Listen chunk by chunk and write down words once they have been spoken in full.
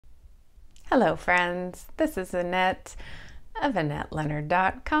Hello friends, this is Annette of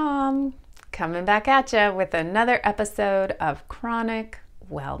AnnetteLeonard.com coming back at you with another episode of Chronic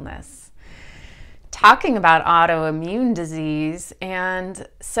Wellness. Talking about autoimmune disease, and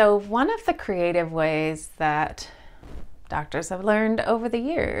so one of the creative ways that doctors have learned over the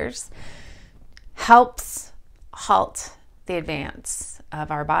years helps halt the advance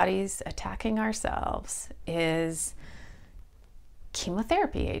of our bodies attacking ourselves is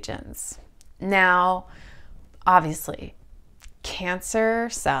chemotherapy agents. Now, obviously, cancer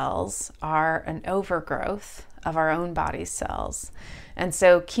cells are an overgrowth of our own body's cells. And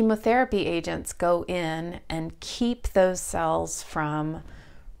so chemotherapy agents go in and keep those cells from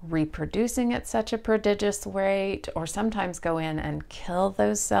reproducing at such a prodigious rate, or sometimes go in and kill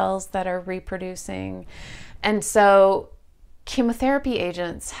those cells that are reproducing. And so chemotherapy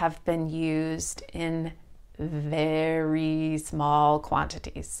agents have been used in very small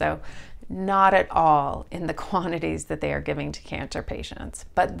quantities. So not at all in the quantities that they are giving to cancer patients,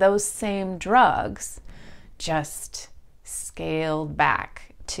 but those same drugs just scaled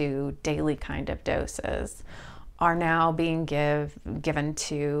back to daily kind of doses are now being given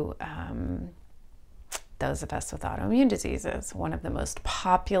to those of us with autoimmune diseases. One of the most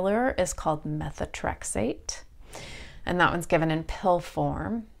popular is called methotrexate, and that one's given in pill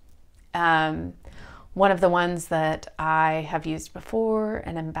form. One of the ones that I have used before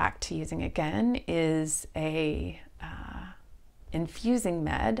and I'm back to using again is a infusing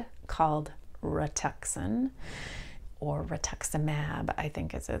med called Rituxan, or Rituximab, I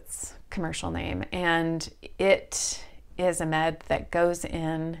think is its commercial name. And it is a med that goes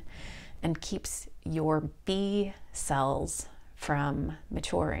in and keeps your B cells from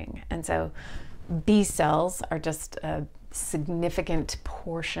maturing. And so B cells are just a significant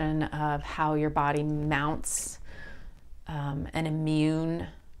portion of how your body mounts an immune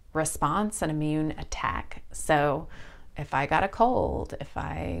response, an immune attack. So if I got a cold, if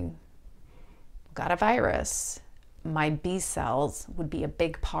I got a virus, my B cells would be a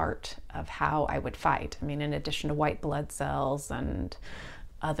big part of how I would fight. I mean, in addition to white blood cells and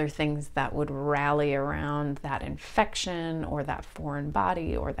other things that would rally around that infection or that foreign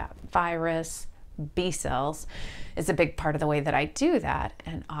body or that virus, B cells is a big part of the way that I do that.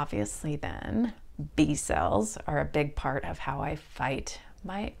 And obviously then B cells are a big part of how I fight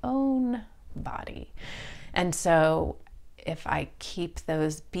my own body. And so if I keep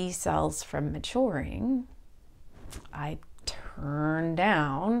those B cells from maturing, I turn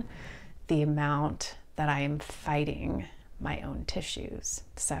down the amount that I am fighting my own tissues.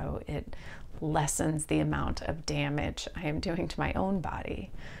 So it lessens the amount of damage I am doing to my own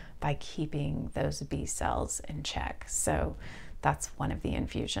body by keeping those B cells in check. So that's one of the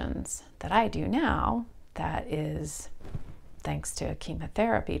infusions that I do now that is thanks to a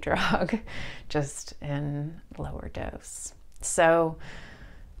chemotherapy drug, just in lower dose. So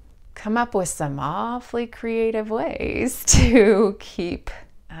come up with some awfully creative ways to keep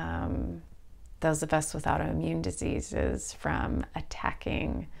those of us with autoimmune diseases from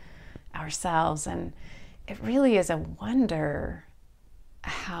attacking ourselves. And it really is a wonder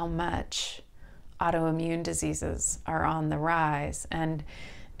how much autoimmune diseases are on the rise. And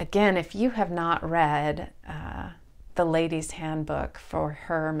again, if you have not read the lady's handbook for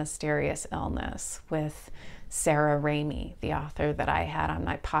her mysterious illness with Sarah Ramey, the author that I had on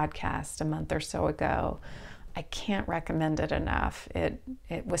my podcast a month or so ago, I can't recommend it enough. It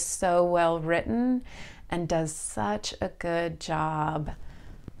was so well written and does such a good job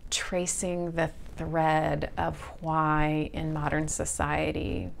tracing the thread of why in modern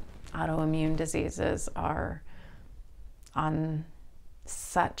society autoimmune diseases are on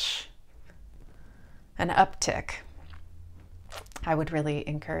such an uptick. I would really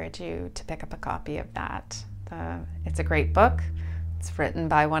encourage you to pick up a copy of that. It's a great book. It's written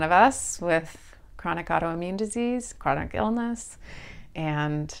by one of us with chronic autoimmune disease, chronic illness,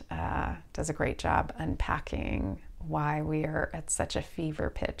 and does a great job unpacking why we are at such a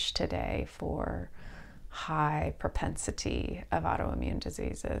fever pitch today for high propensity of autoimmune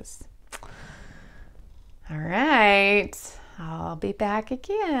diseases. All right, I'll be back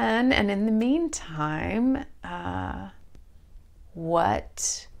again. And in the meantime,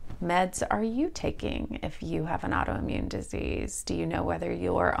 what meds are you taking if you have an autoimmune disease? Do you know whether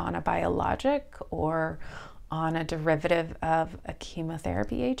you're on a biologic or on a derivative of a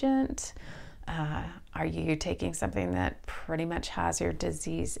chemotherapy agent? Are you taking something that pretty much has your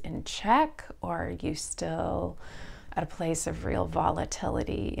disease in check, or are you still at a place of real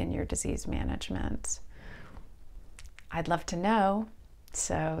volatility in your disease management? I'd love to know,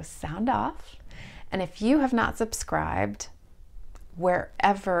 so sound off. And if you have not subscribed,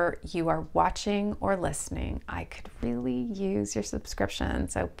 wherever you are watching or listening, I could really use your subscription.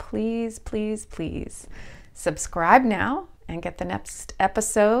 So please, please, please subscribe now and get the next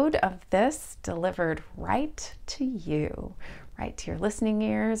episode of this delivered right to you, right to your listening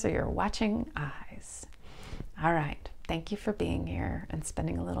ears or your watching eyes. All right. Thank you for being here and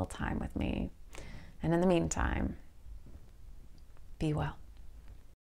spending a little time with me. And in the meantime, be well.